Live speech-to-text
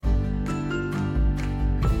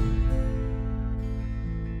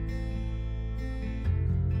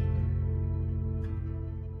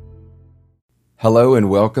Hello and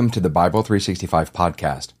welcome to the Bible 365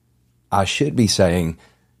 podcast. I should be saying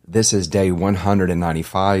this is day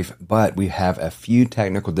 195, but we have a few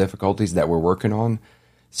technical difficulties that we're working on.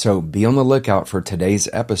 So be on the lookout for today's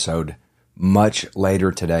episode much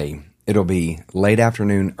later today. It'll be late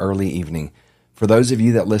afternoon, early evening. For those of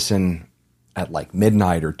you that listen at like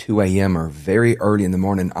midnight or 2 a.m. or very early in the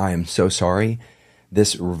morning, I am so sorry.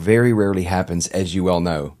 This very rarely happens, as you well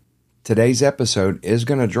know. Today's episode is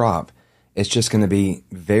going to drop. It's just going to be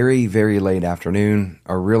very, very late afternoon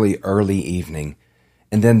or really early evening.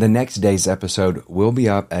 And then the next day's episode will be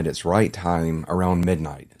up at its right time around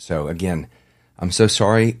midnight. So again, I'm so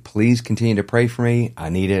sorry. Please continue to pray for me. I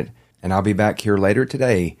need it. And I'll be back here later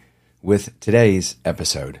today with today's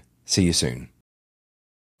episode. See you soon.